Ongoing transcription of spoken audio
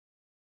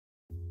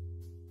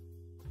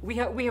we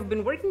have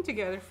been working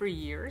together for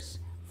years,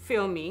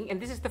 filming,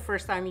 and this is the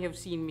first time you have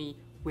seen me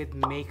with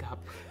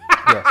makeup.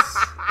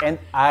 Yes. And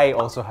I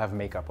also have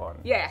makeup on.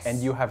 Yes.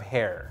 And you have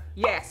hair.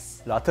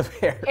 Yes. Lot of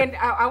hair. And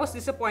I was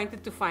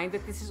disappointed to find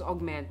that this is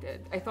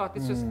augmented. I thought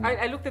this was.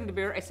 I looked in the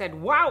mirror. I said,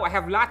 "Wow, I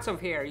have lots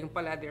of hair." Yung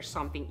pala, there's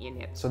something in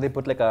it. So they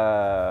put like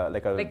a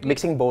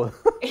mixing bowl.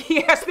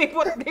 Yes, they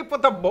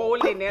put a bowl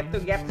in it to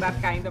get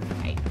that kind of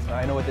height.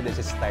 I know what it is.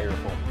 It's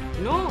styrofoam.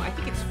 No, I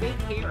think it's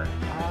fake hair.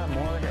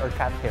 More or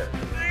cat hair.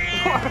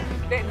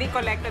 They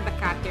collected the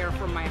cat hair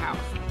from my house.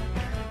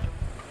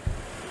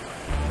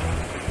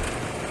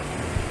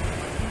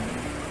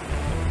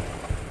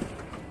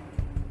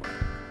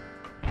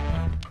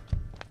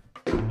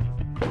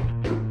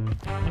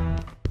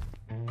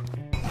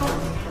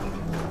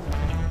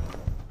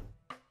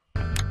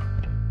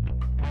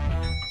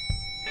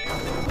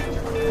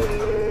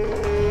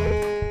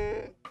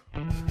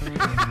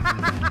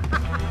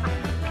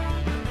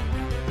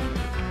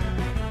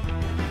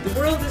 The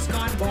world has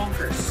gone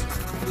bonkers.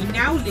 We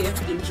now live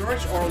in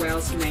George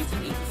Orwell's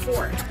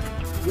 1984.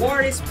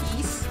 War is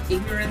peace,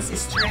 ignorance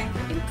is strength,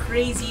 and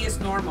crazy is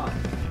normal.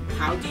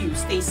 How do you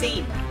stay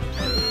sane?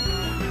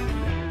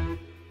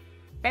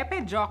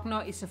 Pepe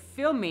Diokno is a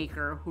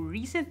filmmaker who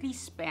recently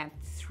spent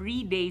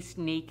 3 days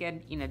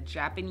naked in a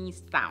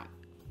Japanese town.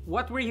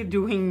 What were you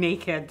doing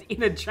naked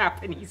in a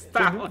Japanese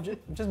town?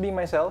 Just being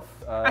myself.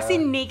 As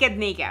in naked.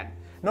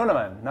 No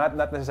naman, not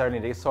necessarily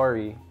naked.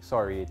 Sorry.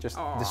 Just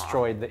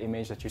destroyed the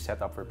image that you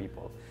set up for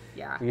people.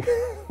 Yeah.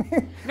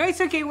 No,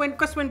 it's okay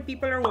because when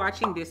people are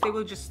watching this, they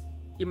will just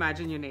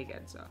imagine you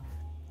naked. So.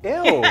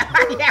 Ew.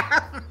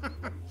 Yeah.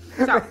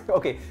 So,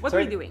 okay. What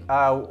were you doing?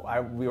 I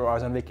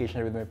was on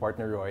vacation with my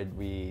partner Royd.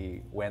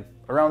 We went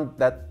around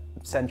that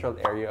central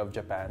area of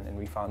Japan and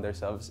we found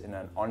ourselves in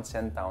an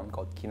onsen town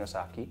called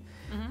Kinosaki,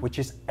 which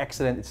is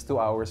excellent. It's 2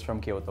 hours from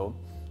Kyoto.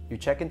 You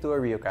check into a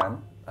ryokan,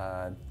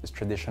 this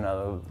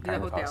traditional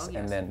kind of house,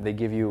 and then they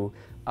give you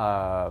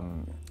a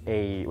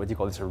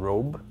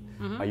robe,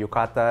 a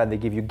yukata. They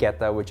give you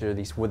geta, which are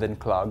these wooden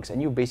clogs,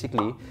 and you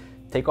basically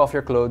take off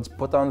your clothes,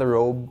 put on the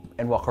robe,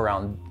 and walk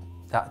around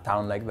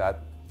town like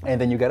that.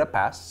 And then you get a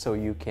pass, so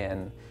you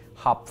can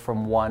hop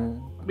from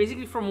one...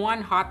 Basically from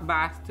one hot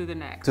bath to the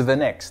next. To the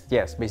next,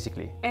 yes,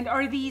 basically. And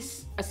are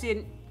these, as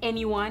in,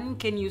 anyone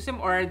can use them,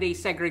 or are they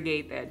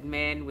segregated?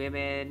 Men,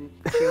 women,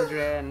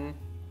 children?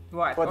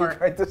 What? What are you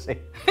trying to say?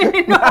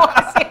 No,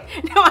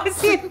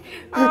 as in,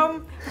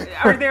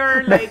 are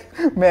there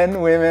like...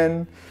 Men,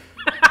 women...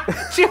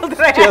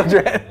 Children.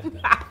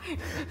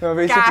 No,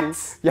 basically,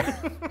 Cats. yeah.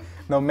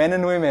 No, men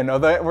and women.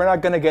 Although we're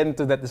not gonna get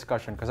into that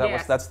discussion because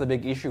that's the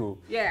big issue.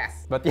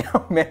 Yes. But yeah,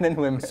 men and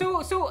women.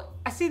 So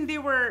as in they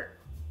were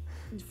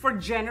for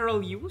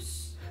general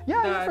use.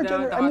 Yeah, for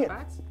general. The hot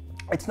baths?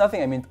 It's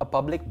nothing. I mean, a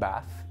public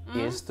bath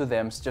is to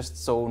them just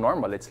so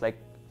normal. It's like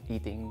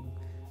eating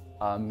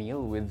a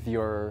meal with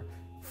your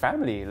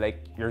family.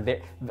 Like you're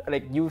there.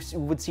 Like you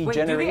would see Wait,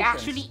 generations. do they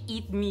actually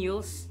eat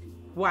meals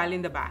while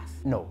in the bath?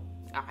 No.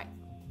 Okay.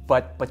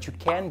 But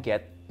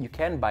you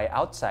can buy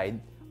outside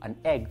an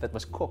egg that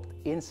was cooked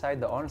inside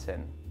the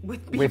onsen.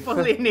 With people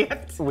in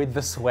it. With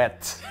the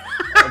sweat.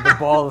 The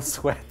ball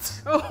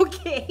sweat.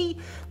 Okay.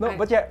 No,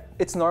 but yeah,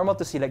 it's normal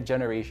to see like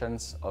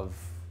generations of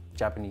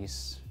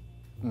Japanese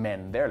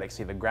men there. Like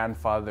see the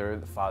grandfather,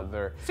 the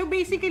father. So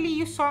basically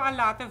you saw a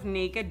lot of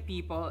naked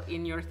people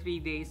in your 3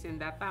 days in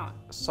that town.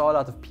 Saw a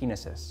lot of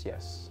penises,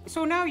 yes.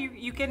 So now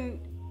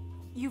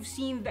you've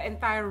seen the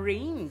entire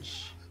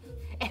range.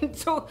 And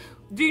so,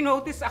 do you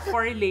notice a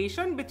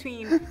correlation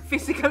between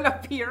physical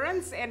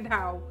appearance and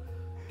how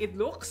it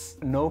looks?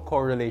 No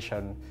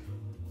correlation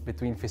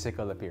between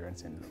physical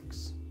appearance and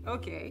looks.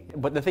 Okay.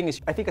 But the thing is,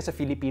 I think as a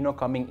Filipino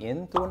coming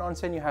into an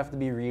onsen, you have to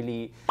be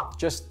really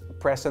just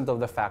present of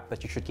the fact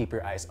that you should keep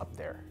your eyes up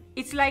there.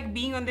 It's like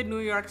being on the New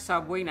York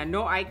subway na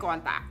no eye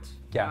contact.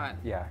 Yeah,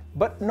 yeah.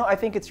 But no, I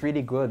think it's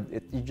really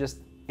good.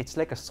 It's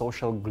like a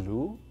social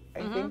glue,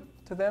 I think,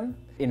 to them.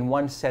 In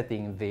one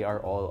setting, they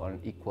are all on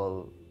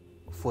equal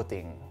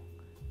footing.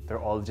 They're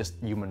all just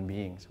human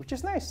beings, which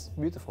is nice,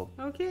 beautiful.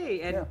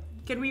 Okay, and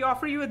can we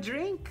offer you a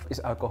drink? Is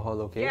alcohol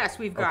okay? Yes,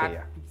 we've got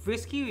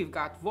whiskey, we've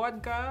got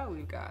vodka,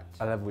 we've got...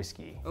 I love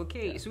whiskey.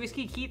 Okay, is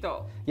whiskey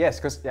keto? Yes,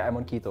 because I'm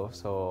on keto,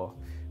 so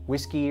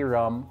whiskey,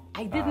 rum.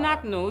 I did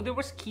not know there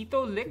was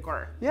keto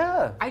liquor.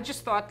 Yeah. I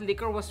just thought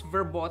liquor was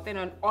verboten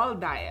on all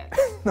diets.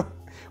 No,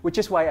 which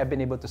is why I've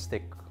been able to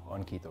stick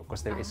on keto,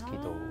 because there is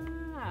keto.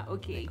 Ah,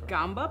 okay.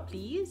 Gamba,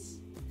 please.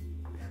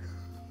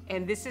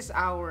 And this is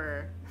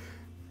our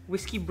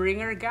whiskey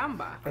bringer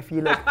gamba. I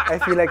feel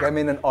like I'm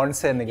in an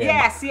onsen again.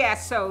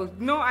 Yes. So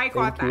no eye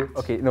contact. Thank you.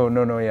 Okay, no,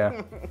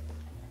 yeah.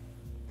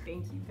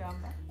 Thank you,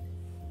 gamba.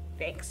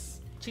 Thanks.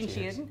 Chin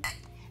chin.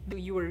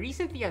 You were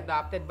recently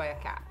adopted by a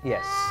cat.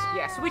 Yes.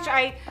 Yes, which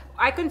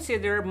I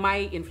consider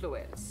my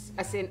influence.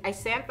 As in, I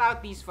sent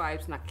out these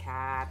vibes na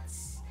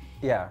cats.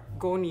 Yeah.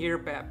 Go near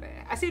Pepe.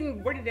 As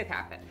in, where did it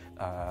happen?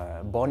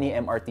 Bonnie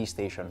MRT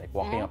station, like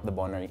walking up the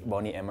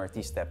Bonnie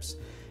MRT steps.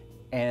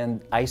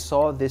 And I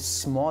saw this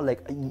small,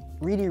 like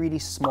really, really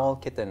small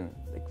kitten,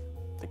 like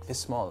like this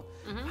small,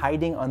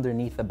 hiding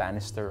underneath the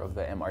banister of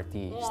the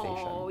MRT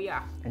station. Oh,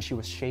 yeah. And she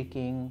was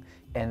shaking.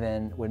 And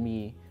then when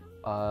we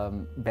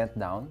bent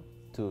down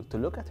to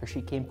look at her,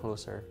 she came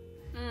closer.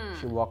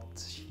 She walked.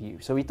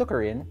 So we took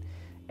her in.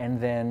 And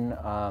then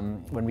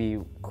when we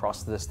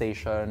crossed the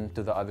station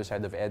to the other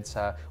side of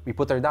EDSA, we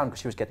put her down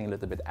because she was getting a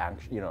little bit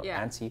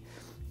antsy.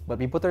 But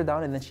we put her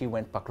down, and then she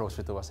went back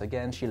closer to us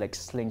again. She like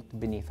slinked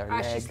beneath our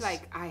legs. She's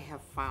like, I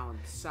have found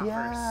suffers.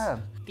 Yeah.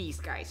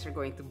 These guys are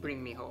going to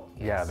bring me home.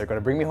 Yes. Yeah, they're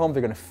gonna bring me home.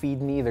 They're gonna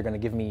feed me. They're gonna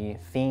give me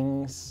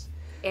things.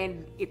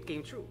 And it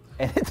came true.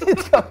 And it did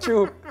come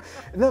true.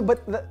 No,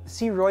 but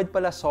see, Royd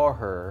pala saw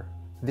her,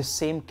 this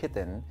same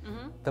kitten,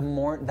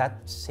 that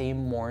same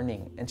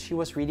morning, and she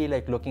was really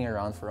like looking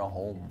around for a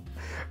home.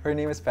 Her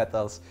name is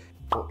Petals.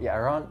 Yeah,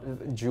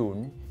 around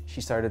June,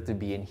 she started to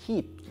be in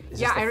heat.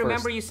 Yeah, I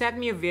remember you sent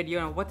me a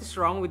video on what is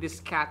wrong with this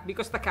cat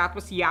because the cat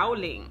was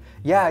yowling.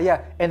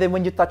 Yeah. And then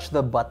when you touch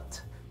the butt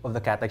of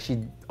the cat, like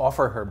she'd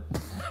offer her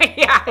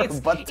yeah,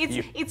 butt to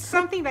you. it's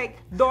something like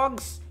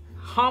dogs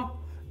hump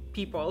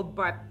people,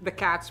 but the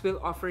cats will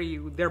offer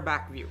you their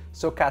back view.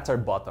 So cats are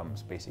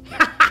bottoms, basically.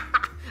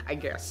 I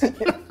guess.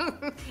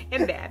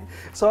 And then?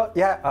 So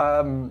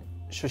yeah,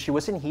 so she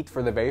was in heat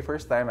for the very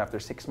first time after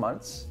 6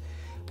 months.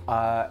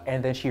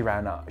 And then she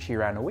ran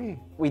away.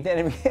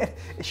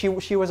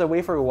 She was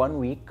away for 1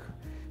 week.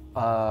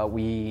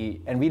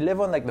 We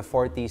live on like the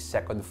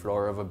 42nd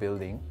floor of a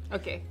building.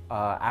 Okay.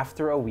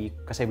 After a week,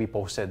 because we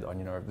posted on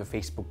the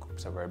Facebook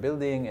groups of our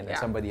building, and then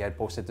somebody had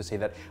posted to say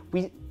that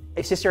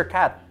it's just your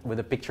cat, with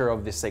a picture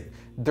of this like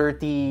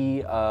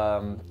dirty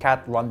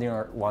cat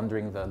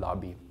wandering the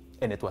lobby,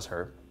 and it was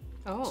her.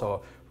 Oh.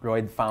 So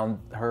Royd found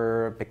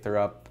her, picked her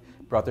up,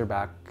 brought her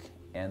back.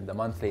 And a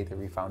month later,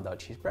 we found out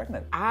she's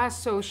pregnant.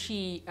 So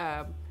she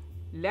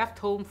left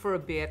home for a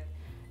bit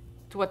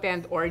to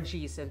attend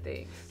orgies and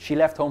things. She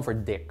left home for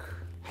dick.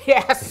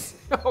 Yes,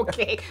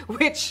 okay,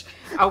 which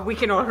we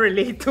can all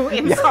relate to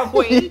in some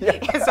way.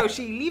 And so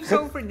she leaves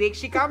home for dick,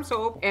 she comes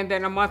home, and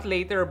then a month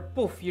later,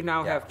 poof, you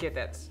now have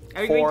kittens.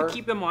 Are you going to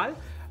keep them all?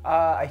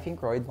 I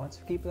think Royd wants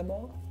to keep them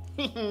all.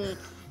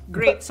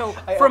 Great, so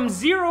from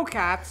 0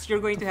 cats, you're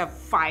going to have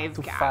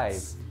 5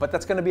 cats. 5, but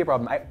that's going to be a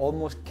problem. I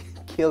almost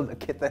killed a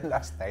kitten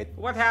last night.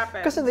 What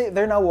happened? Because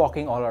they're now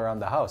walking all around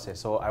the house.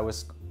 So I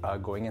was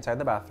going inside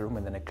the bathroom,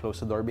 and then I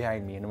closed the door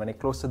behind me. And when I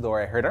closed the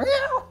door, I heard a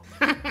meow.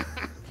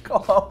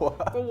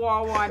 Kawawa.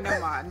 Kawawa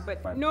naman.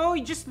 But no,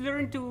 you just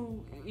learn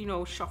to,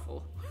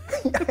 shuffle.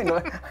 Yeah, I know.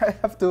 I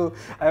have to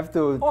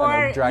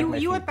or drag my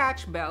feet. you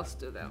attach bells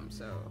to them,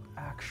 so.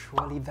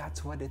 Actually,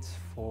 that's what it's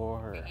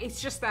for.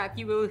 It's just that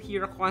you will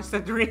hear a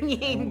constant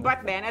ringing,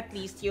 but then at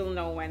least you'll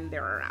know when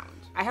they're around.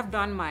 I have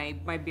done my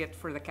bit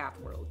for the cat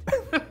world.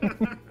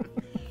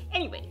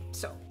 Anyway,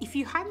 so if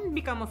you hadn't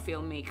become a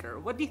filmmaker,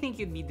 what do you think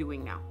you'd be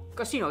doing now?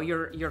 Because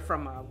you're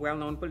from a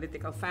well-known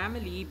political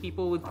family.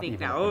 People would think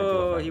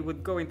now, he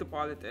would go into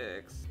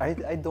politics.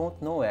 I don't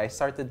know. I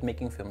started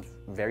making films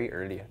very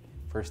early,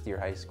 first year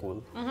high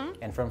school,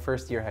 and from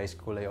first year high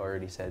school, I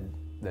already said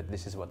that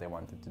this is what I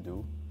wanted to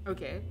do.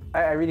 Okay.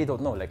 I really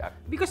don't know.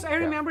 Because I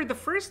remember the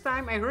first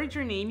time I heard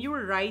your name, you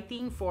were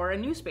writing for a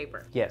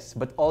newspaper. Yes,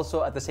 but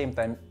also at the same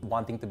time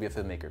wanting to be a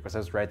filmmaker because I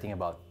was writing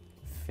about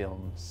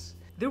films.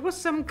 There was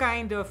some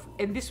kind of,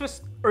 and this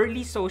was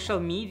early social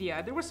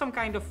media, there was some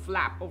kind of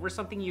flap over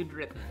something you'd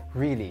written.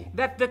 Really?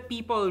 That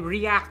people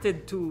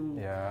reacted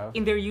to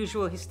in their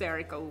usual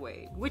hysterical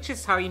way, which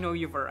is how you know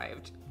you've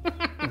arrived.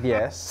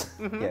 Yes,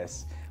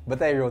 yes.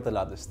 But I wrote a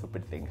lot of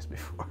stupid things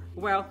before.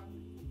 Well,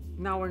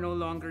 now we're no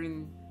longer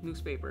in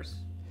newspapers.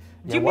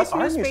 Do Yeah, you miss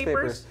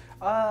newspapers?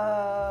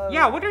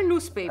 Yeah, what are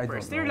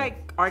newspapers? They're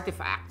like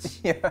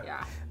artifacts.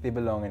 Yeah. They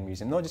belong in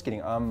museum. No, just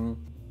kidding.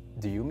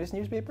 Do you miss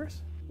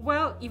newspapers?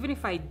 Well, even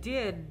if I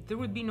did, there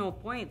would be no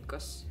point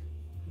because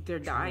they're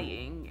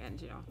dying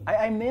and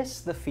I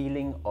miss the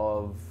feeling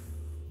of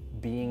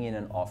being in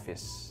an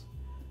office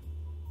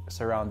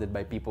surrounded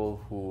by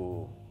people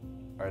who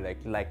are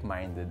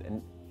like-minded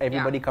and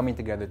everybody coming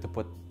together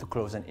to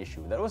close an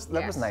issue. That was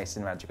nice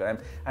and magical.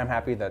 I'm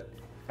happy that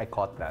I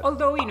caught that.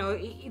 Although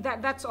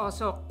that's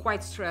also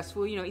quite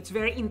stressful. It's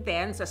very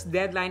intense as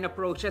deadline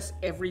approaches.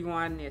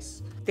 Everyone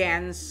is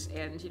tense,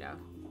 and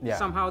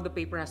somehow the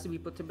paper has to be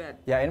put to bed.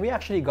 Yeah, and we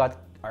actually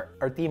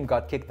our team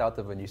got kicked out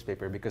of a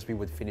newspaper because we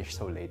would finish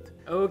so late.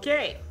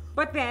 Okay,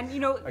 but then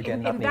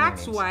Again, and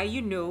that's why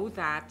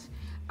that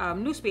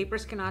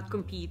newspapers cannot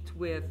compete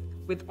with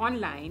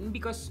online,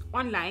 because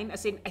online,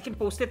 as in I can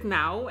post it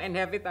now and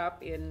have it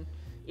up in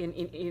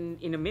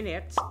a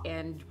minute,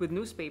 and with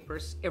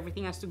newspapers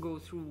everything has to go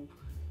through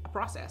a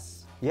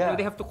process. Yeah,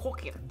 they have to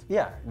cook it.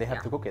 Yeah, they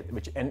have to cook it,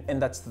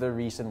 and that's the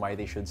reason why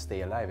they should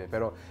stay alive.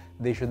 Pero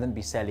they shouldn't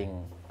be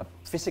selling a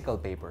physical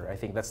paper. I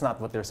think that's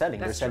not what they're selling.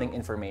 They're selling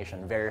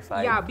information,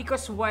 verified. Yeah,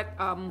 because what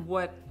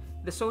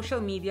the social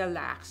media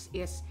lacks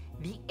is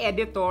the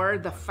editor,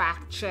 the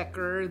fact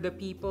checker, the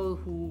people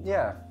who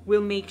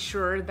will make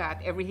sure that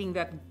everything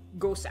that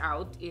goes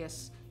out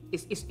is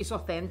is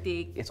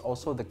authentic. It's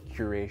also the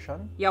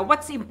curation. Yeah,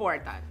 what's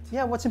important?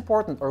 Yeah, what's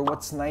important or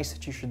what's nice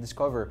that you should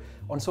discover.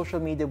 On social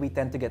media, we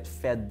tend to get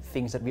fed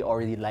things that we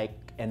already like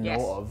and Yes.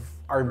 know of.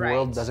 Our Right.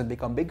 world doesn't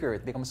become bigger,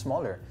 it becomes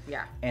smaller.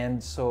 Yeah.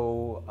 And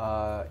so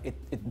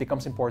it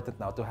becomes important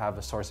now to have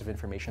a source of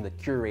information that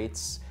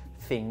curates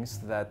things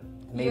that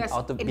made Yes,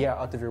 out of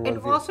your and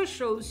worldview. also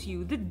shows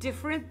you the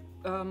different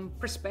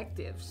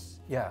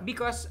perspectives. Yeah.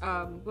 Because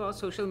well,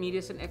 social media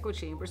is an echo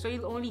chamber, so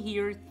you'll only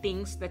hear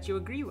things that you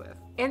agree with.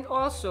 And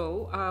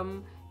also,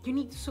 you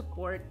need to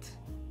support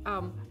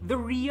the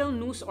real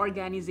news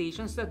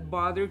organizations that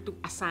bother to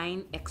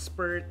assign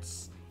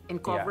experts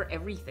and cover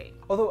everything.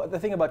 Although the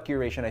thing about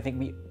curation, I think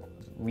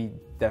we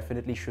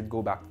definitely should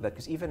go back to that,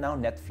 because even now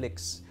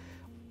Netflix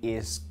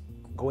is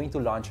going to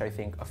launch, I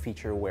think, a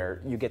feature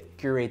where you get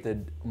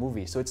curated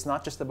movies. So it's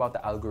not just about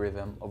the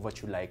algorithm of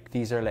what you like.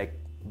 These are like,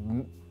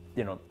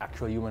 you know,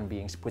 actual human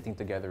beings putting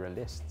together a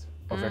list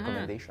of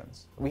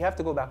recommendations. We have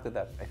to go back to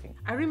that, I think.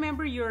 I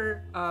remember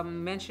you're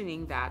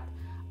mentioning that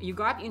you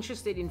got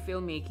interested in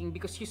filmmaking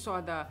because you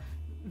saw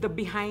the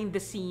behind the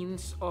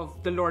scenes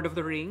of The Lord of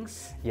the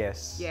Rings.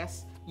 Yes.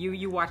 Yes,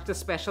 you watched the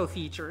special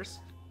features.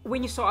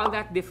 When you saw all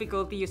that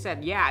difficulty, you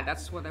said, yeah,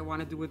 that's what I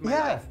want to do with my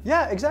life.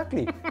 Yeah,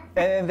 exactly.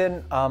 and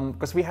then,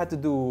 because we had to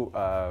do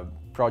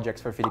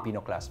projects for Filipino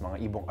class,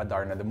 mga Ibong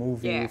Adarna the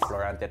movie, Yes.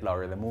 Florante at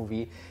Laura the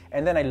movie,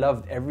 and then I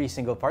loved every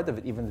single part of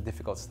it, even the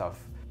difficult stuff.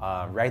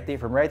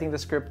 From writing the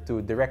script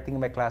to directing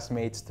my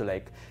classmates to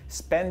like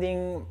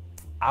spending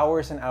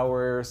hours and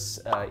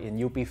hours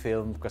in UP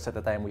film, because at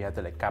the time we had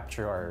to like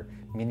capture our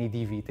mini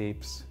DV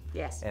tapes.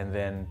 Yes. And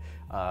then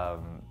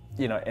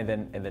you know, and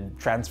then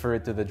transfer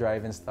it to the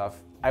drive and stuff.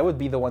 I would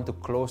be the one to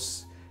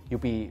close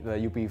the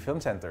UP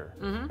Film Center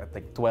at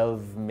like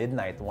 12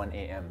 midnight, 1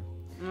 a.m.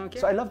 Okay.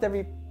 So I loved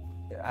every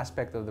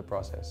aspect of the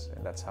process,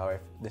 and that's how I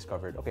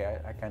discovered, okay,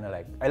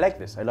 I like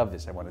this, I love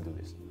this, I want to do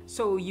this.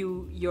 So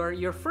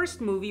your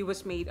first movie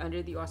was made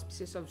under the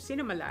auspices of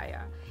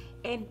Cinemalaya,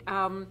 and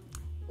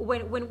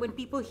when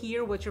people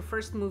hear what your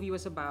first movie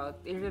was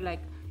about, they're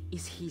like,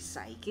 is he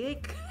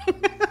psychic?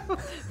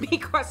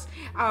 Because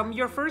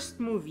your first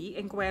movie,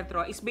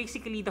 Encuentro, is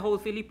basically the whole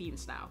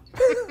Philippines now.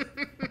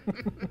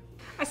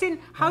 As in,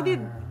 how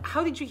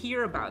did you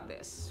hear about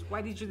this?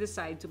 Why did you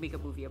decide to make a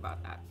movie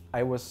about that?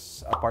 I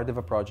was a part of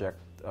a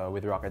project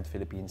with Rocket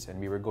Philippines, and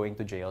we were going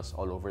to jails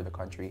all over the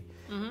country.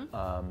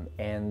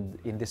 And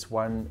in this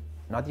one,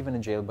 not even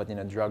in jail, but in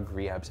a drug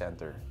rehab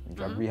center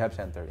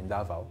in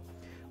Davao,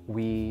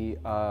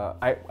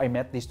 I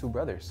met these two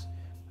brothers.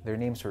 Their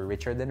names were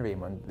Richard and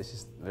Raymond. This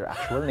is their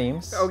actual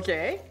names.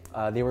 Okay.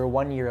 They were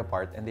 1 year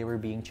apart, and they were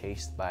being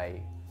chased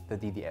by the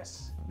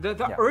DDS.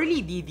 The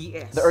early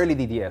DDS. The early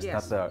DDS, Yes.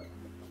 not the...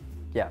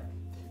 Yeah.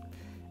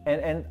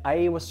 And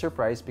I was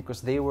surprised because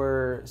they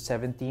were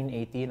 17,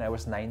 18, I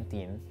was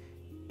 19.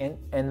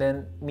 And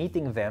then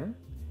meeting them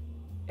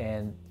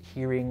and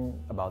hearing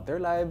about their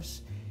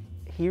lives,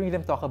 hearing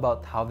them talk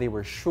about how they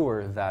were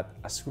sure that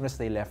as soon as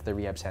they left the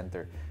rehab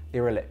center,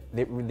 they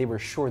were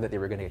sure that they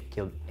were going to get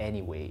killed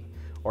anyway.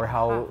 Or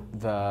how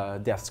the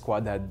death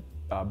squad had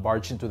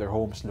barged into their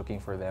homes looking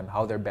for them,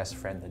 how their best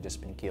friend had just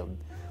been killed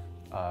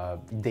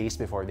days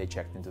before they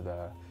checked into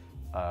the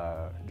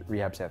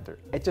rehab center.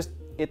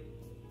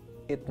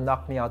 It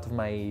knocked me out of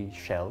my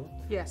shell,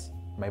 Yes.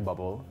 my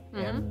bubble,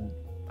 and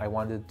I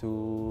wanted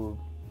to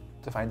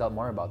find out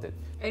more about it.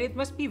 And it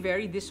must be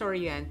very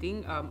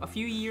disorienting a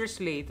few years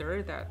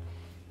later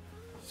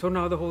so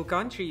now the whole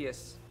country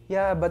is...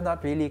 Yeah, but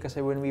not really, because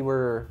when we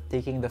were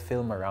taking the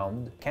film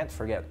around, can't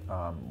forget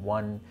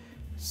one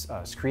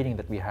screening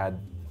that we had,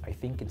 I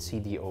think in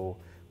CDO,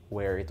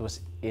 where it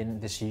was in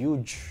this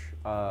huge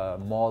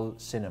mall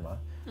cinema.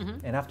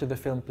 And after the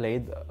film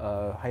played,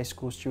 a high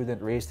school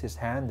student raised his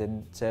hand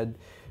and said,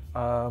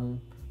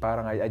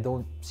 parang I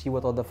don't see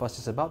what all the fuss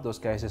is about, those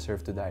guys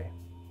deserve to die.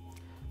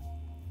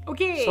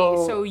 Okay,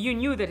 so you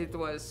knew that it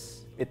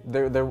was... It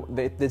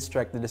did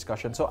strike the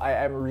discussion, so I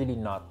am really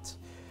not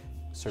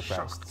surprised.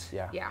 Shocked.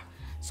 Yeah. Yeah.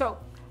 So,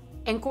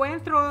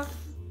 Encuentro,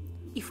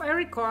 if I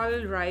recall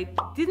right,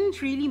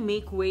 didn't really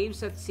make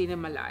waves at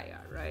Cinemalaya,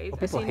 right? Oh,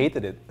 people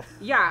hated it.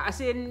 Yeah,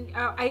 as in,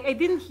 I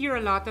didn't hear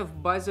a lot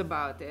of buzz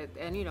about it,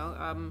 and you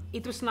know,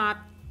 it was not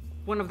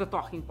one of the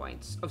talking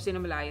points of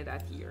Cinemalaya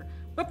that year.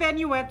 But then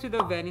you went to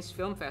the Venice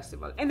Film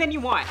Festival, and then you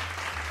won.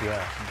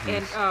 Yeah.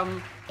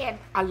 And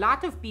a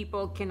lot of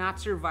people cannot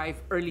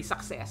survive early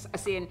success,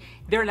 as in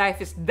their life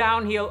is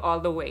downhill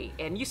all the way,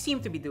 and you seem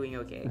to be doing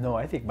okay. No,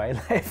 I think my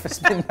life has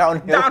been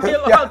downhill.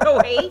 Downhill Yeah. all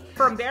the way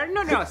from there?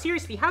 No,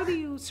 seriously, how do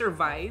you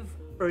survive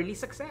early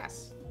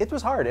success? It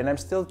was hard, and I'm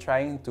still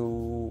trying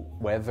to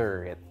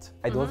weather it.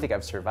 I don't think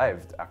I've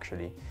survived,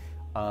 actually.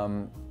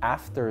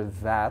 After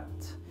that,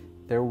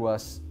 there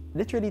was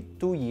literally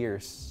 2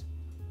 years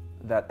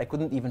that I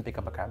couldn't even pick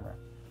up a camera.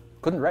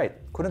 Couldn't write,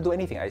 couldn't do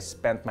anything. I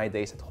spent my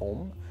days at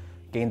home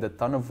gained a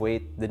ton of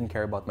weight, didn't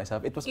care about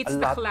myself. It's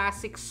the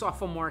classic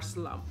sophomore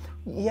slump.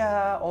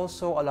 Yeah,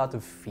 also a lot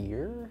of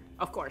fear.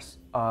 Of course.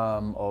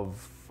 Of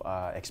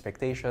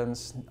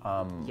expectations.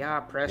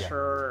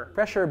 Pressure. Yeah.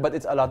 Pressure,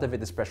 but a lot of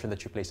it is pressure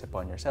that you place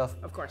upon yourself.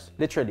 Of course.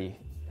 Literally.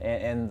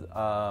 And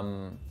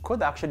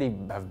could actually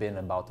have been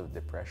a bout of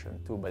depression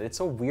too, but it's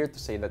so weird to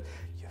say that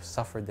you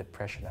suffer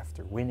depression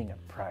after winning a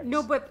prize.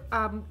 No, but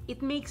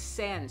it makes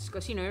sense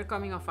because you're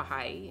coming off a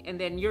high, and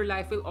then your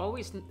life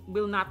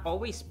will not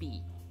always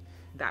be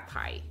that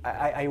high.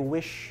 I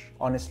wish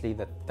honestly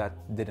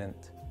that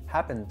didn't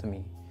happen to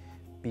me,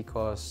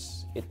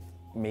 because it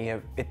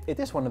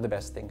is one of the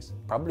best things,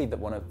 probably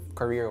one of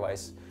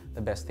career-wise the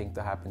best thing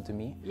to happen to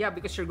me. Yeah,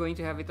 because you're going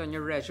to have it on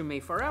your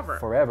resume forever.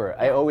 Forever.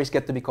 I always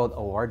get to be called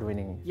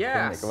award-winning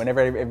filmmaker.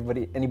 Whenever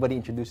anybody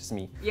introduces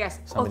me. Yes.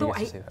 Somebody Although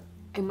has to say that.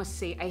 I must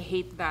say, I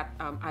hate that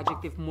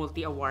adjective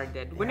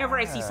multi-awarded. Whenever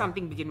I see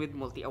something begin with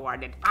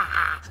multi-awarded,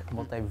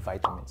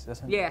 multivitamins,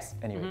 doesn't it? Yes.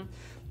 Anyway.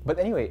 But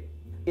anyway,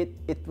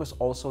 it was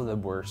also the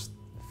worst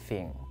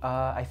thing.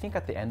 I think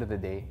at the end of the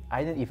day,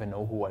 I didn't even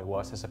know who I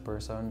was as a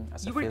person,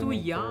 as a filmmaker. You were too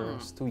young. I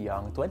was too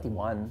young,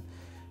 21.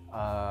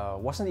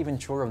 Wasn't even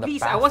sure of the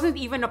path. I wasn't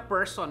even a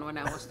person when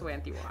I was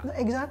 21. No,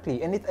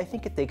 exactly. And I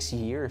think it takes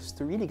years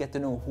to really get to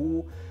know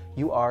who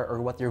you are or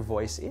what your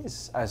voice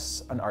is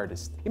as an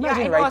artist.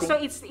 Imagine writing... also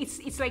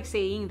it's like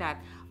saying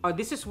that, oh,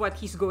 this is what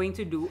he's going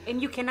to do, and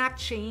you cannot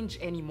change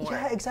anymore.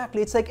 Yeah,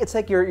 exactly. It's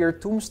like your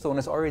tombstone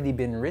has already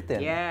been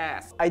written.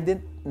 Yes. I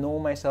didn't know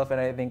myself,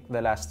 and I think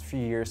the last few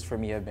years for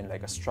me have been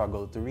like a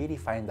struggle to really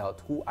find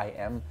out who I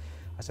am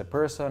as a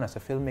person, as a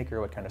filmmaker,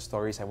 what kind of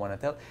stories I want to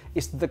tell.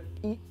 Is the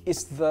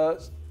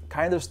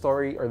kind of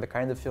story or the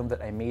kind of film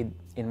that I made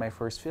in my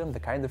first film the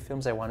kind of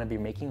films I want to be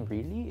making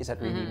really? Is that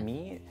really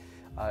me?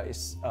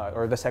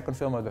 Or the second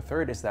film or the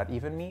third, is that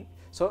even me?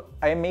 So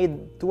I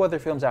made 2 other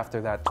films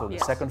after that. So the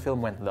second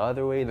film went the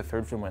other way, the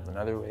third film went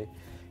another way.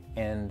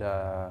 And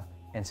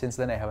since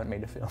then I haven't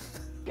made a film.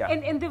 Yeah.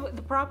 And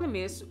the problem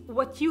is,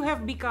 what you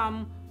have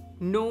become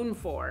known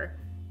for,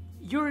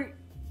 you're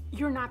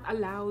not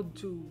allowed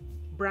to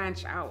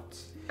branch out,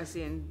 as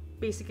in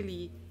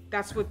basically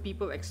that's what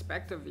people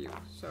expect of you.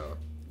 So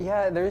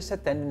yeah, there is a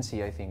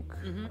tendency, I think,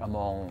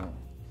 among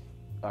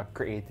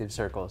creative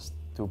circles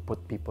to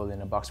put people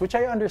in a box, which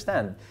I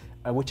understand,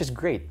 which is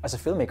great. As a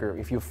filmmaker,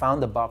 if you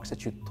found a box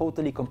that you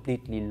totally,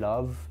 completely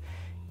love,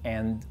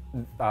 and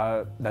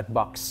that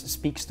box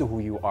speaks to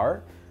who you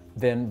are,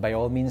 then by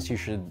all means you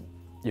should,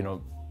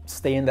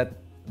 stay in that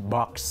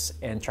box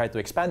and try to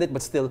expand it,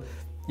 but still,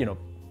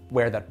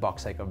 wear that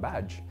box like a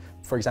badge.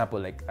 For example,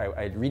 like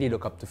I really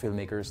look up to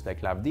filmmakers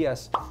like Lav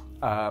Diaz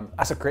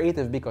as a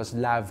creative, because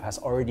Lav has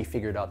already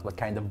figured out what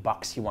kind of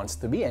box he wants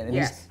to be in, and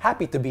he's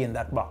happy to be in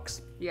that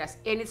box. Yes,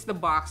 and it's the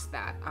box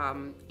that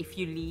if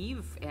you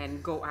leave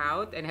and go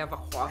out and have a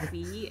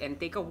coffee and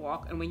take a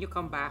walk, and when you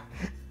come back,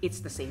 it's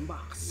the same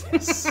box.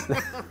 Yes.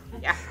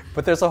 Yeah.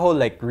 But there's a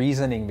whole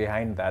reasoning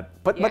behind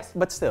that.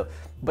 But still,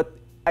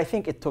 I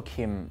think it took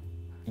him.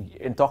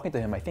 In talking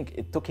to him, I think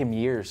it took him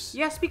years.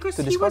 Yes, because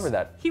to discover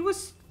that he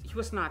was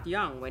not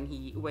young when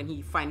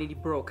he finally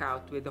broke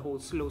out with the whole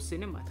slow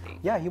cinema thing.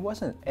 Yeah, he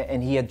wasn't,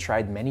 and he had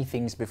tried many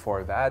things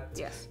before that.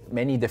 Yes.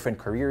 Many different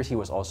careers. He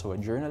was also a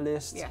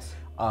journalist. Yes.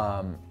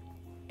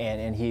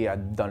 And he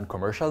had done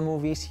commercial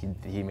movies.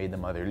 He made the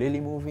Mother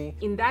Lily movie.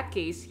 In that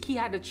case, he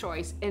had a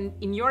choice, and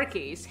in your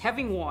case,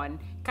 having won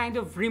kind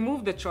of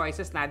removed the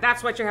choices. Now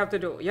that's what you have to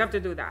do. You have to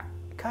do that.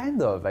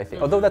 Kind of, I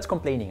think. Although that's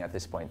complaining at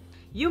this point.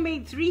 You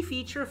made 3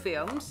 feature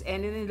films,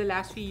 and in the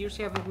last few years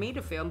you haven't made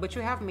a film, but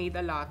you have made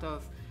a lot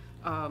of,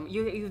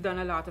 you've done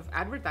a lot of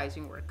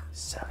advertising work.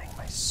 Selling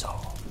my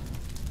soul.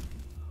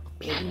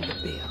 Paying the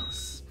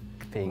bills.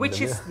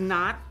 Which is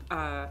not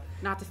a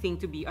thing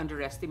to be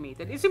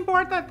underestimated. It's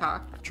important, huh?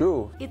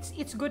 True.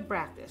 It's good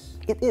practice.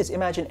 It is.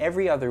 Imagine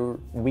every other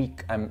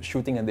week I'm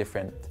shooting a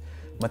different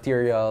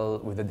material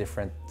with a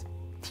different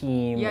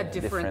team. Yeah,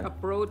 different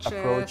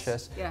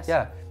approaches. Yes.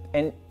 Yeah.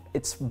 And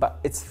it's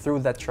through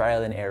that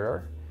trial and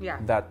error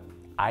that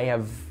I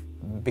have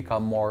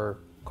become more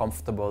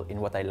comfortable in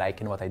what I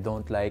like and what I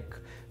don't like,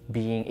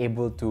 being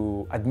able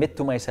to admit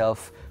to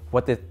myself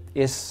what it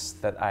is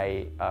that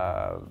I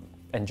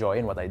enjoy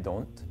and what I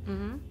don't.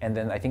 And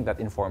then I think that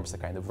informs the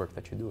kind of work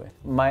that you do.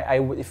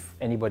 If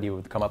anybody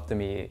would come up to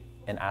me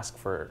and ask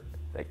for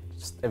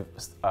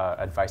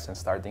advice on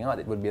starting out,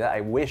 it would be that I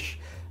wish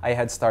I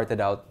had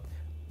started out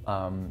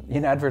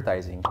in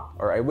advertising,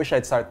 or I wish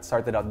I'd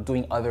started out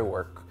doing other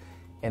work,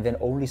 and then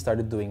only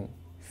started doing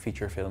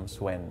feature films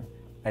when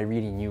I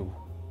really knew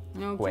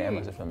who I am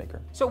as a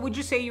filmmaker. So would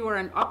you say you are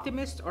an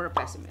optimist or a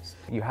pessimist?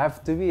 You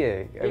have to be.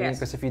 I mean,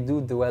 because if you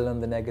do dwell on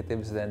the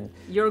negatives, then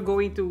you're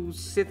going to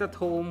sit at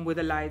home with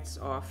the lights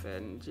off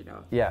and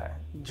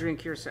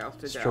drink yourself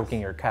to death.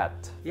 Stroking your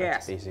cat.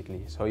 Yes,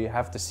 basically. So you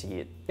have to see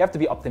it. You have to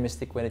be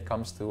optimistic when it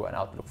comes to an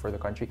outlook for the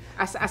country.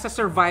 As a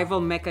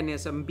survival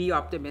mechanism, be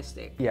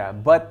optimistic. Yeah,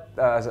 but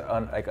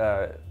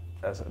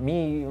as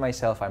me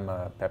myself, I'm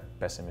a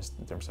pessimist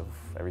in terms of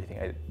everything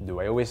I do.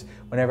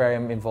 Whenever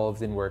I'm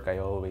involved in work, I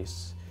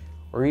always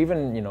or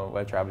even, you know,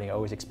 while traveling, I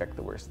always expect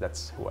the worst.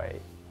 That's who I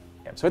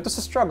am. So it was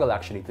a struggle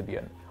actually to be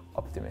an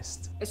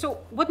optimist. So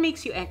what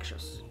makes you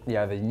anxious?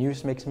 Yeah, the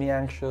news makes me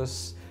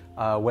anxious.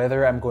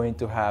 Whether I'm going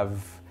to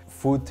have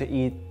food to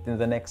eat in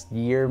the next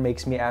year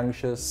makes me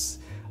anxious.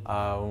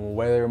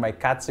 Whether my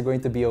cats are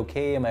going to be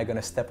okay, am I going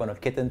to step on a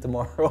kitten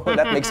tomorrow?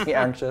 That makes me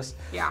anxious.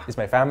 Yeah. Is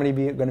my family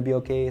going to be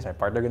okay? Is my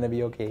partner going to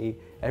be okay?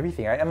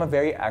 Everything. I am a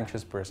very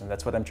anxious person.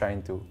 That's what I'm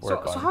trying to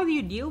work on. So how do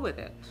you deal with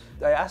it?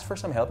 I asked for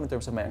some help in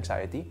terms of my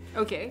anxiety.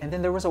 Okay. And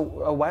then there was a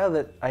while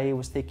that I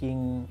was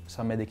taking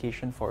some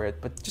medication for it,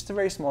 but just a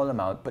very small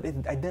amount. But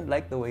I didn't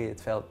like the way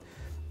it felt.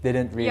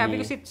 Didn't really. Yeah,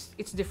 because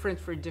it's different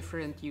for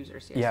different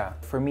users. Yes. Yeah.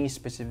 For me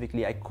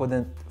specifically, I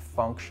couldn't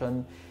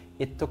function.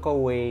 It took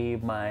away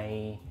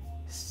my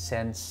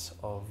sense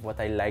of what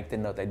I liked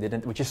and what I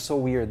didn't, which is so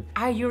weird.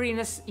 You're in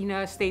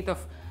a state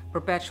of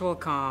perpetual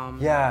calm.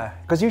 Yeah,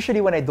 because usually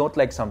when I don't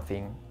like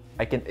something,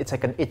 it's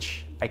like an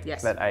itch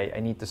that I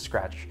need to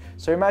scratch.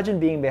 So imagine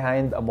being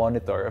behind a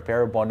monitor, a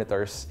pair of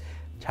monitors,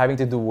 having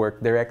to do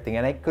work, directing,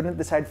 and I couldn't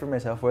decide for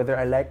myself whether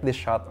I liked this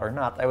shot or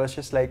not. I was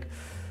just like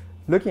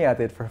looking at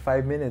it for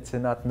 5 minutes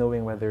and not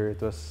knowing whether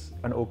it was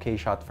an okay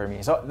shot for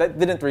me. So that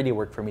didn't really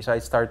work for me. So I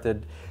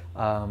started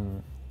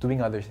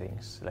doing other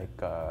things like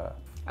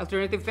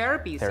alternative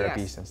therapies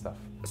yes. and stuff.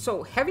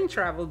 So, having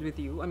traveled with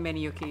you on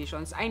many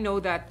occasions, I know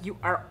that you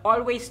are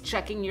always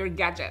checking your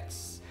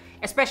gadgets,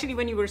 especially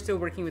when you were still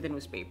working with a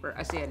newspaper.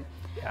 As in,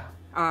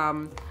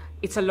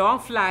 it's a long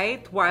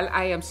flight. While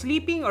I am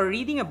sleeping or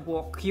reading a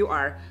book, you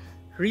are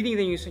reading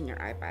the news on your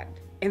iPad.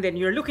 And then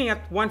you're looking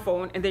at one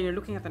phone, and then you're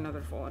looking at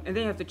another phone, and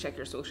then you have to check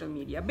your social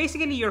media.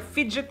 Basically, you're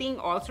fidgeting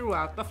all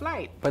throughout the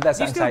flight. But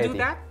that's anxiety. Do you still do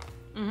that?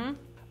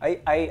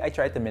 Mm-hmm. I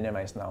try to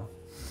minimize now.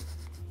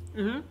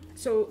 Mm-hmm.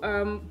 So,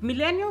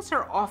 millennials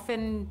are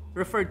often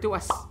referred to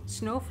as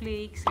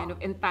snowflakes, kind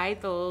of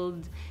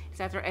entitled,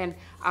 etc. And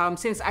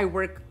since I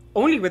work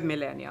only with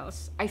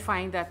millennials, I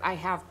find that I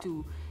have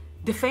to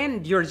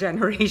defend your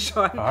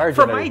generation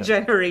from my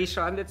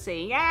generation that's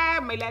saying,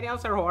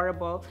 millennials are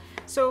horrible.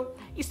 So,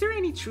 is there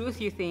any truth,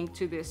 you think,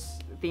 to this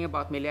thing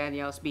about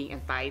millennials being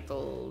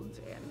entitled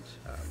and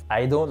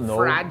I don't know.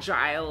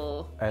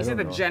 Fragile? Is it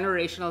a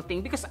generational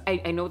thing? Because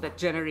I know that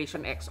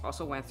Generation X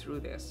also went through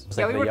this. It's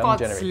Yeah, like we were called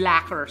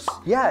slackers.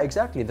 Yeah,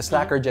 exactly. The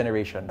slacker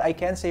generation. I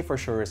can say for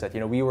sure is that, you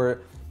know, we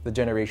were the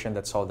generation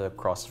that saw the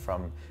cross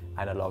from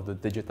analog to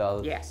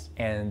digital. Yes.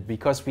 And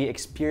because we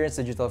experienced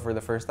digital for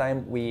the first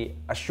time, we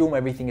assume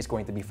everything is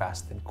going to be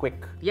fast and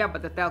quick. Yeah,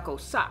 but the telco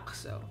sucks,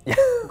 so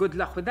good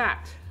luck with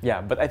that.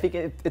 Yeah, but I think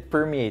it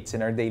permeates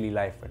in our daily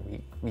life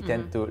when we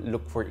tend to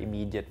look for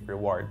immediate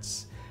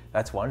rewards.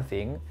 That's one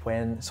thing.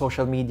 When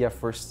social media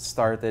first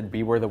started,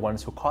 we were the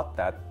ones who caught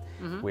that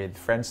with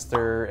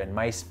Friendster and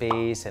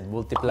MySpace and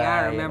Multiply.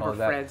 Yeah, I remember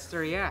and all that.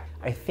 Friendster, yeah.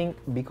 I think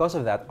because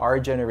of that, our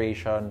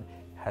generation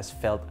has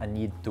felt a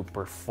need to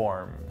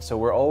perform. So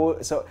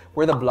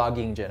we're the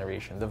blogging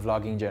generation, the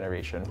vlogging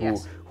generation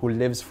who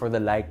lives for the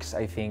likes,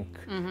 I think,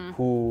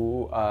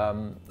 who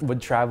would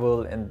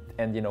travel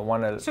and you know,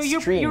 want to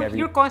stream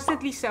you're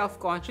constantly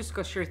self-conscious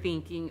because you're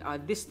thinking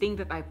this thing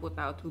that I put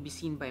out will be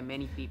seen by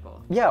many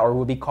people. Yeah, or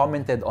will be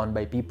commented on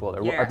by people,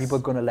 or are people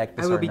going to like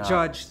this or not? I will be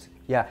judged.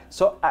 Yeah,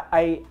 so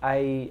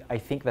I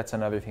think that's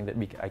another thing that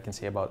I can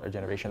say about our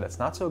generation that's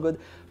not so good.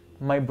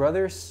 My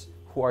brothers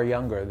who are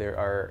younger,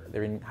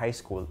 they're in high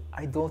school.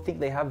 I don't think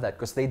they have that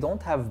because they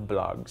don't have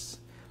blogs.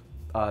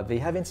 They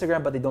have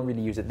Instagram, but they don't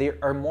really use it. They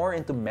are more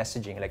into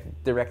messaging, like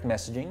direct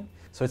messaging.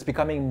 So it's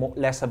becoming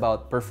less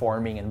about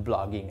performing and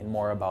blogging and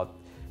more about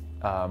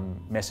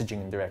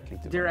messaging directly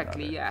to one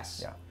another.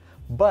 Yes. Yeah.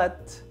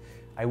 But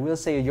I will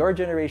say your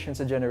generation is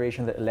a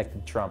generation that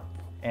elected Trump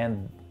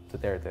and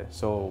Duterte.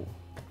 So,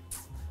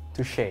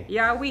 touche.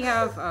 Yeah, we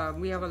have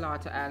a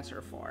lot to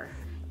answer for.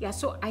 Yeah,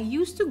 so I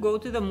used to go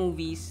to the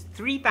movies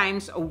 3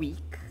 times a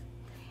week.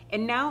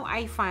 And now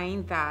I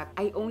find that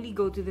I only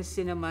go to the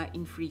cinema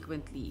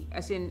infrequently,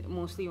 as in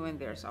mostly when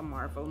there's a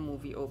Marvel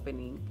movie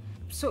opening.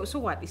 So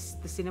what, is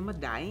the cinema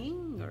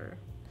dying?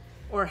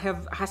 Or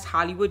has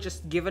Hollywood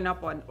just given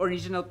up on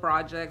original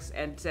projects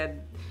and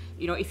said,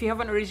 you know, if you have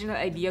an original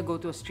idea, go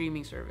to a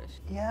streaming service?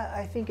 Yeah,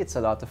 I think it's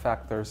a lot of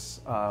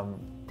factors.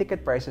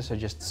 Ticket prices are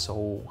just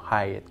so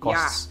high. It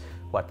costs,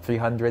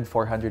 300,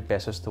 400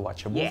 pesos to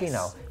watch a movie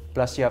now.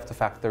 Plus, you have to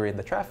factor in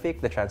the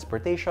traffic, the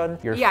transportation,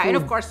 your food. And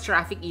of course,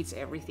 traffic eats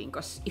everything.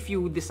 Because if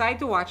you decide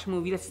to watch a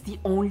movie, that's the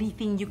only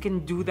thing you can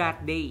do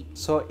that day.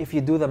 So if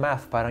you do the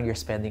math, parang you're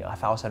spending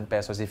 1,000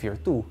 pesos if you're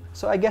 2.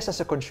 So I guess as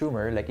a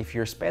consumer, like if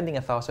you're spending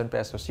 1,000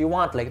 pesos, you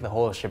want like the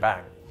whole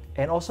shebang.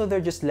 And also,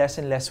 they're just less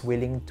and less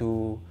willing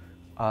to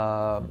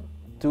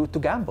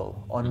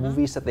gamble on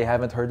movies that they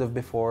haven't heard of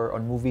before,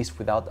 on movies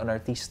without an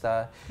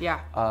artista,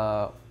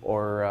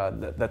 or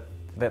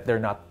that they're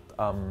not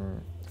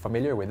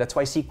familiar with. That's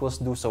why sequels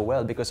do so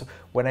well, because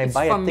when I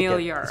buy a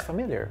ticket, it's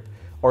familiar.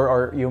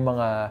 Or yung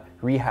mga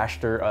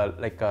rehashed or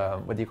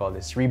what do you call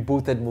this?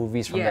 Rebooted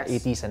movies from the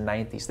 80s and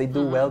 90s. They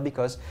do well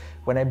because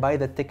when I buy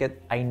the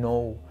ticket, I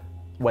know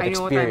what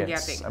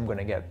experience I'm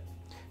gonna get.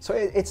 So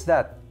it's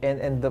that,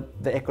 and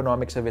the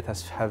economics of it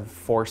have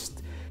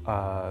forced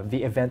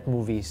the event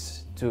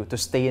movies to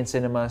stay in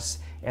cinemas,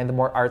 and the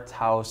more art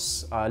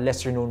house,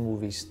 lesser known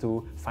movies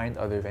to find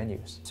other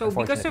venues. So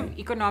because of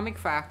economic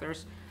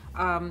factors,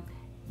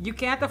 you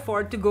can't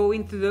afford to go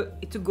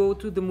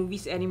to the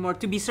movies anymore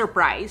to be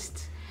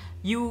surprised.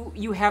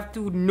 You have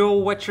to know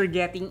what you're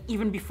getting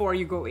even before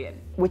you go in.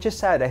 Which is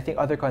sad. I think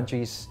other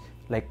countries,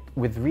 like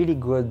with really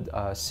good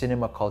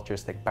cinema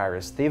cultures like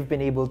Paris, they've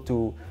been able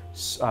to,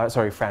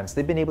 France,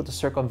 they've been able to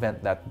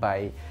circumvent that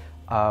by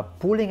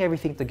pooling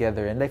everything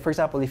together. And like, for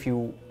example, if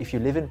you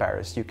live in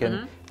Paris, you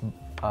can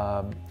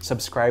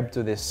subscribe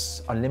to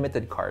this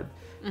unlimited card.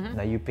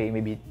 Now you pay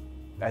maybe,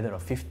 I don't know,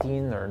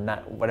 15 or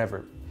not,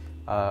 whatever,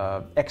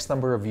 X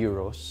number of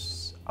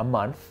euros a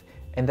month.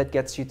 And that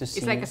gets you to see...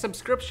 It's like a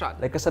subscription.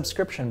 Like a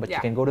subscription, but you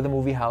can go to the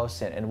movie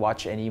house and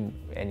watch any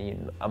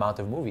amount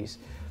of movies.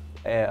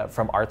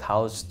 From art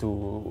house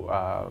to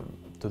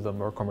the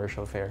more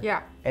commercial fare.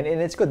 Yeah. And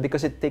it's good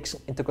because it takes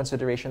into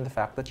consideration the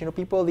fact that,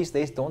 people these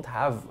days don't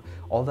have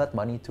all that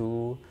money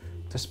to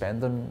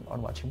spend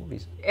on watching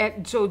movies.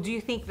 And so do you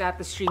think that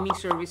the streaming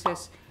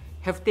services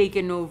have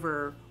taken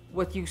over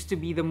what used to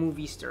be the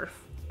movie's turf?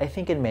 I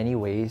think in many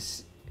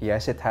ways,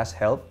 yes, it has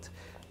helped.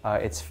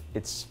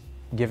 It's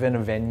given a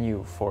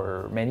venue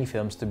for many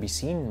films to be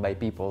seen by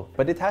people,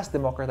 but it has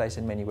democratized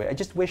in many ways. I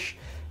just wish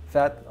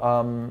that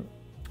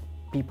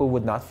people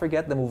would not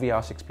forget the movie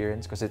house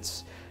experience,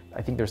 because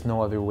I think there's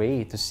no other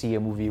way to see a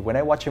movie. When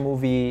I watch a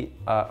movie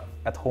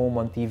at home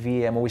on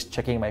TV, I'm always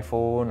checking my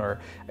phone, or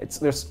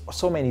there's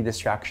so many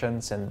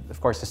distractions, and of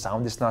course the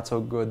sound is not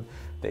so good,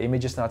 the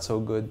image is not so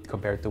good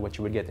compared to what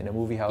you would get in a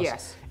movie house.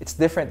 Yes. It's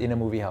different in a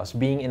movie house.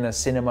 Being in a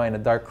cinema in a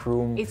dark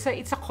room. It's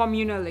a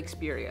communal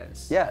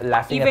experience. Yeah,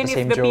 laughing even at the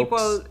same if the jokes.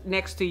 people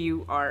next to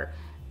you are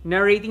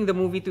narrating the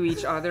movie to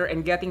each other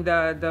and getting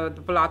the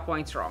plot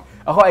points wrong.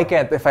 Oh, I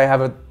can't. If I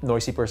have a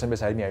noisy person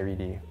beside me, I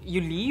really...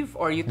 You leave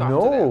or you talk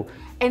to them?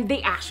 And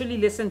they actually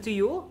listen to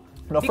you?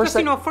 No, because,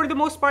 first for the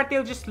most part,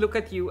 they'll just look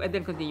at you and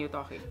then continue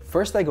talking.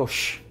 First I go,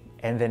 shh.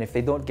 And then if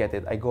they don't get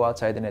it, I go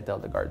outside and I tell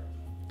the guard.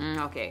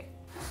 Okay.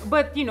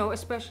 But,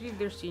 especially if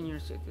they're senior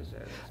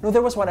citizens. No,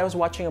 there was one. I was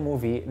watching a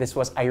movie.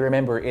 I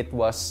remember it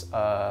was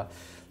the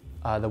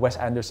Wes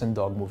Anderson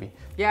dog movie.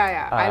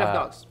 Yeah. I Love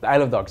Dogs. I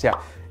Love Dogs, yeah.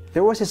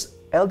 There was this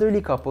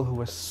elderly couple who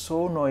was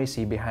so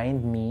noisy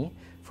behind me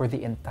for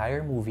the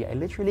entire movie. I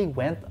literally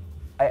went,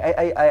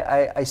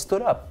 I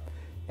stood up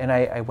and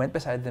I went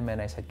beside them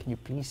and I said, "Can you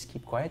please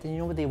keep quiet?" And you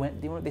know what they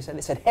went? You know what they said?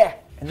 They said, "Heh!"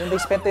 And then they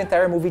spent the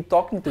entire movie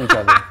talking to each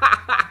other.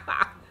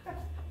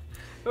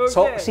 Okay.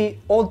 So, see,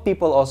 old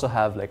people also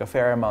have like a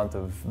fair amount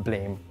of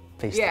blame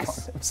placed on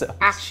themselves.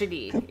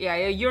 Actually. Yeah,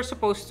 you're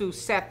supposed to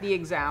set the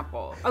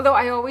example. Although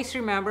I always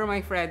remember my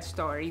Fred's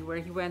story where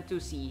he went to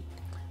see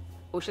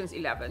Ocean's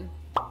 11.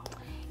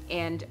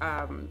 And,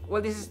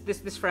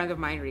 this friend of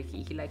mine,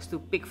 Ricky, he likes to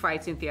pick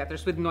fights in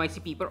theaters with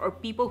noisy people or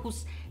people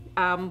whose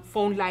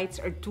phone lights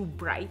are too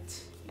bright.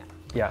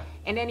 Yeah.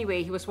 And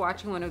anyway, he was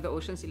watching one of the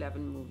Ocean's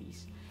 11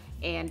 movies.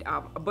 And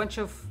a bunch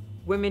of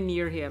women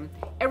near him,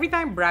 every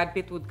time Brad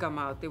Pitt would come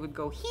out, they would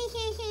go, hee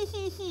hee hee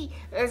hee hee.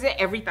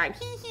 Every time,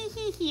 hee hee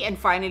hee hee. And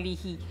finally,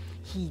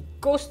 he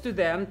goes to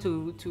them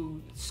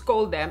to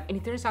scold them, and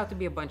it turns out to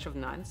be a bunch of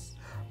nuns.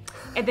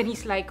 And then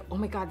he's like, "Oh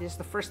my God, this is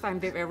the first time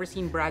they've ever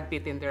seen Brad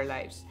Pitt in their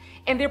lives."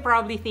 And they're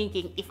probably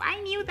thinking, if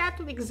I knew that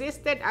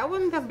existed, I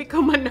wouldn't have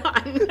become a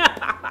nun.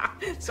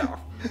 So,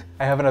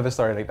 I have another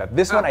story like that.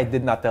 This one I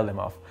did not tell them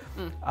off.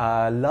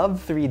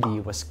 Love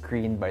 3D was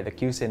screened by the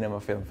Q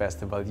Cinema Film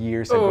Festival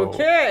years ago.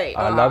 Okay.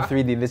 Love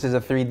 3D. This is a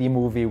 3D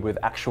movie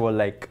with actual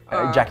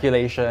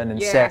ejaculation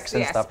and sex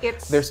and stuff.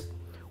 There's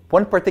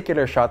one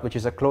particular shot which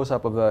is a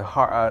close-up of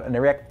an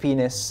erect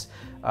penis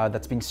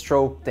that's being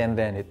stroked, and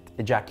then it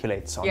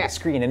ejaculates on the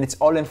screen, and it's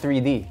all in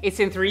 3D. It's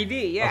in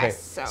 3D,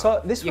 yes. Okay.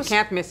 So this you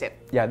can't miss it.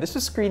 Yeah, this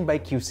was screened by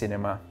Q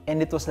Cinema,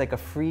 and it was like a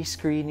free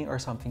screening or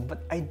something,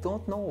 but I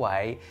don't know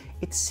why.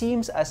 It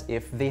seems as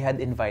if they had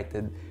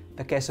invited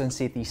the Quezon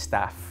City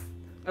staff,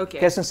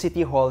 Quezon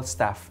City Hall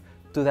staff,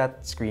 to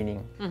that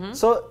screening.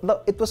 So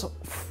it was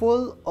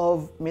full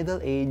of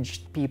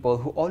middle-aged people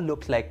who all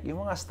looked like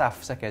yung mga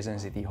staff sa Quezon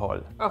City Hall.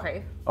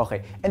 Okay.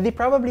 And they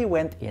probably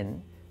went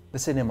in the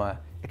cinema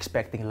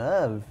expecting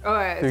love. Oh,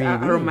 it's a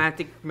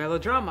romantic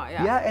melodrama,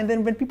 Yeah, and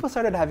then when people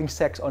started having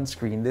sex on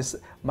screen, this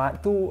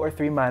 2 or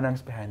 3 manangs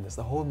behind us,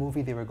 the whole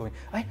movie they were going,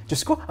 "Ay,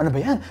 Diyos ko, ano ba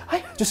yan?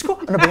 Ay, Diyos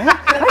ko, ano ba yan?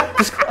 Ay,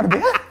 Diyos ko, ano ba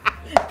yan?"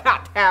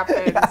 That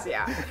happens,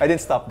 yeah. I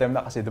didn't stop them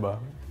na kasi, diba?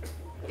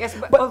 Yes,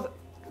 but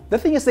the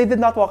thing is, they did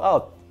not walk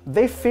out.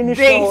 They finished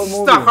the whole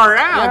movie. They stuck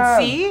around,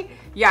 see?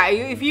 Yeah,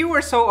 if you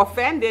were so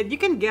offended, you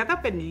can get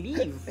up and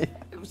leave.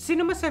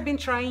 Cinemas have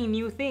been trying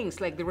new things.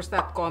 Like there was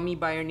that Call Me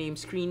By Your Name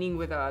screening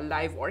with a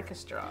live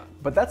orchestra.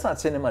 But that's not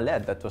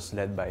cinema-led. That was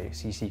led by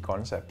CC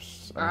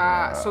Concepts.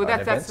 So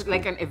that's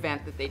like an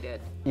event that they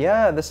did.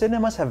 Yeah, the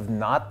cinemas have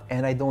not,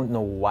 and I don't know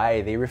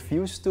why. They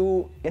refuse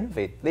to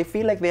innovate. They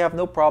feel like they have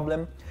no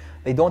problem.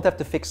 They don't have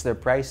to fix their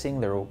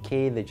pricing. They're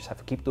okay. They just have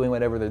to keep doing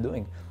whatever they're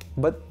doing.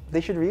 But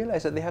they should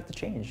realize that they have to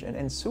change,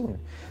 and soon.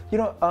 You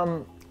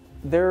know,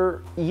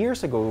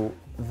 years ago,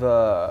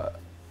 the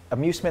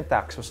amusement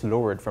tax was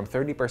lowered from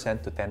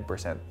 30% to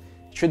 10%. It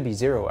should be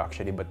zero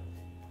actually, but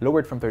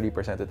lowered from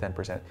 30% to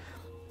 10%.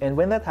 And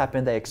when that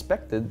happened, I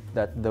expected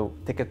that the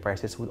ticket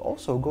prices would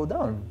also go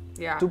down.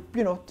 Yeah. To,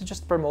 you know, to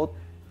just promote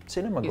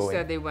cinema going.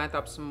 Instead, they went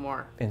up some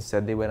more.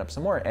 Instead, they went up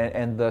some more.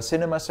 And the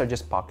cinemas are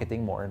just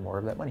pocketing more and more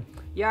of that money.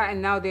 Yeah,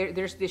 and now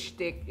there's this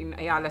shtick in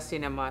Ayala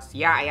Cinemas.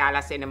 Yeah,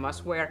 Ayala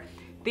Cinemas, where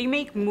they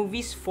make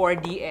movies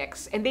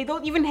 4DX, and they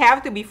don't even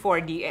have to be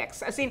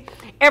 4DX. As in,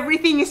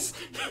 everything is,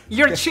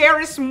 your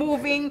chair is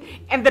moving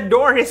and the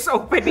door is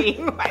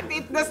opening, but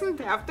it doesn't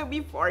have to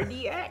be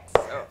 4DX.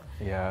 So.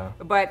 Yeah.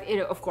 But, you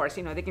know, of course,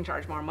 you know, they can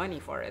charge more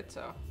money for it,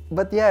 so.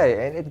 But yeah,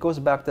 and it goes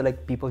back to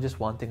like people just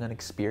wanting an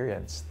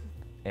experience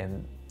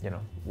and, you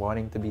know,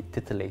 wanting to be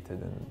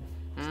titillated and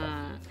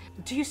stuff.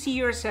 Do you see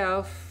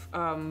yourself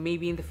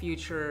maybe in the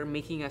future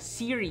making a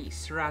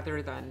series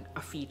rather than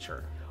a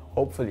feature?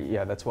 Hopefully,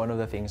 yeah, that's one of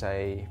the things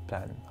I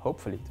plan,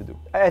 hopefully, to do.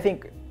 I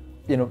think,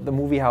 you know, the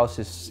movie house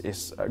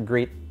is a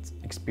great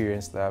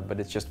experience, but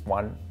it's just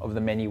one of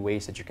the many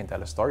ways that you can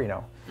tell a story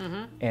now.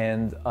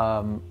 And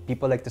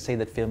people like to say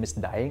that film is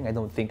dying. I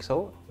don't think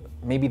so.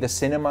 Maybe the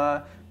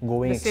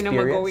cinema-going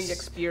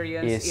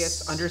experience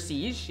is under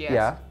siege, yes.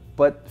 Yeah,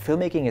 but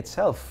filmmaking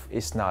itself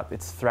is not.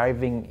 It's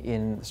thriving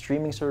in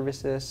streaming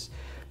services,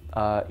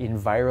 in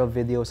viral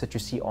videos that you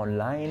see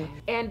online.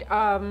 And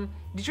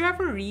did you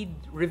ever read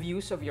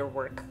reviews of your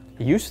work?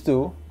 I used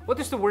to. What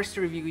is the worst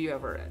review you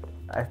ever read?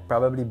 I've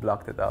probably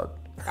blocked it out.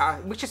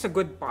 Which is a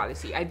good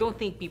policy. I don't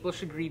think people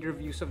should read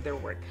reviews of their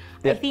work.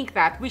 Yeah. I think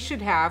that we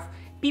should have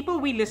people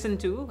we listen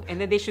to, and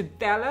then they should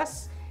tell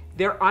us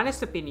their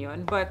honest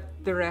opinion, but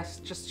the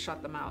rest, just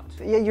shut them out.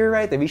 Yeah, you're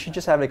right. We should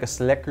just have like a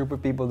select group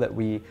of people that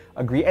we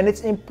agree. And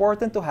it's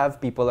important to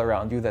have people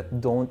around you that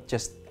don't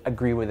just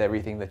agree with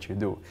everything that you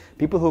do.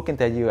 People who can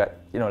tell you,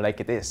 you know, like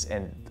it is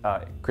and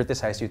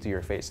criticize you to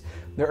your face.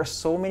 There are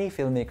so many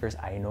filmmakers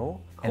I know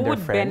and their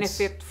friends.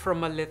 Who would benefit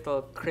from a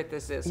little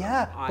criticism.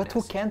 Yeah, honest. but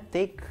who can't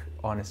take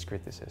honest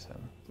criticism?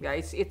 Yeah,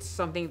 it's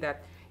something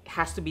that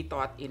has to be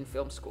taught in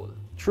film school.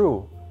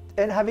 True.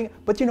 And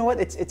but you know what?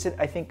 It's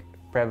I think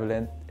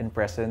prevalent and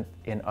present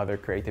in other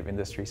creative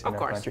industries in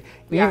our country.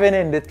 Yeah. Even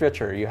in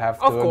literature, you have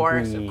to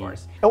agree. Of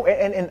course. Oh,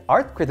 and in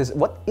art criticism,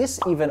 what is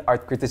even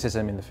art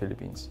criticism in the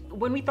Philippines?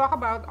 When we talk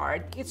about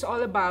art, it's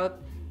all about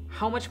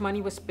how much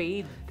money was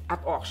paid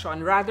at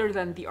auction rather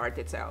than the art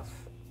itself.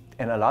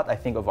 And a lot, I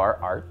think, of our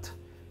art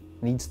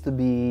needs to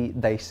be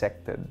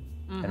dissected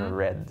and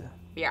read.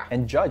 Yeah.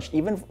 And judged,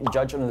 even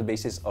judged on the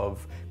basis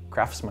of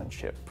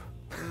craftsmanship.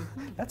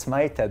 That's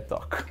my TED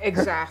Talk.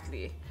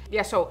 Exactly.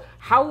 Yeah, so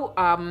how,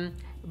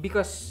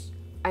 because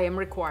I am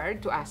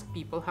required to ask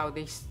people how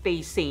they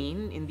stay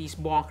sane in these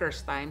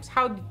bonkers times,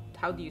 how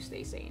do you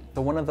stay sane?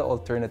 So one of the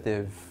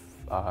alternative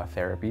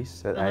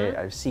therapies that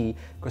I see,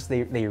 because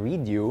they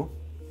read you,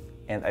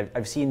 and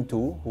I've seen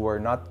two who are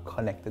not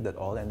connected at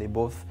all, and they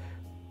both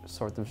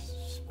sort of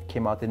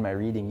came out in my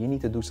reading. You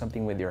need to do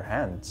something with your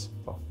hands.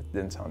 Oh, it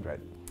didn't sound right.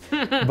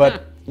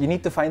 But you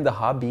need to find the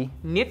hobby.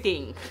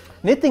 Knitting.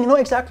 Knitting, no,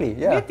 exactly,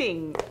 yeah.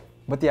 Knitting.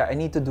 But yeah, I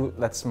need to do,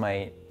 that's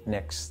my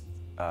next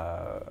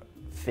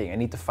thing. I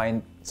need to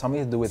find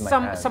something to do with my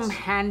hands. Some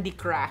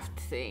handicraft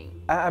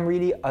thing. I'm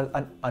really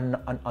an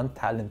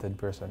untalented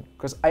person.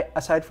 Because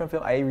aside from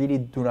film, I really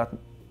do not,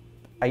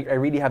 I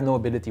really have no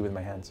ability with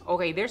my hands.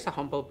 Okay, there's a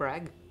humble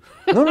brag.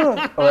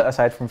 No. Well,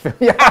 aside from film,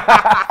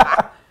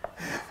 yeah.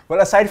 Well,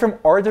 aside from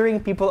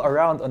ordering people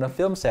around on a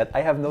film set,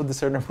 I have no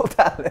discernible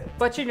talent.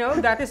 But you know,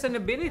 that is an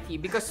ability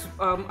because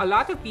a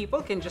lot of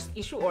people can just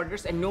issue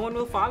orders and no one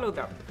will follow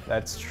them.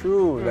 That's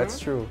true, that's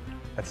true,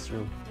 that's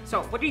true.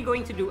 So, what are you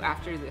going to do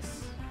after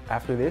this?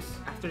 After this?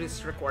 After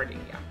this recording,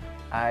 yeah.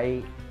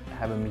 I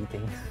have a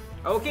meeting.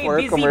 Okay, for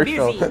a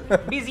commercial.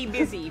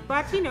 busy.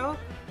 But you know,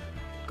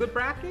 good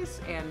practice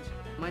and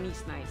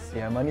money's nice.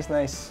 Yeah, money's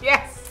nice.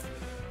 Yes!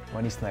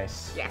 Money's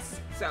nice.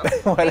 Yes. So,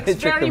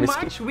 it's very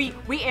much. We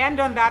end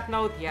on that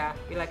note. Yeah,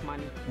 we like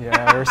money.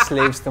 Yeah, we're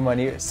slaves to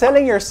money.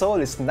 Selling your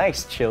soul is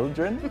nice,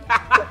 children.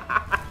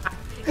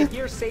 And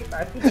you're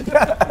Satan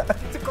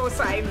to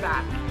co-sign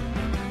that.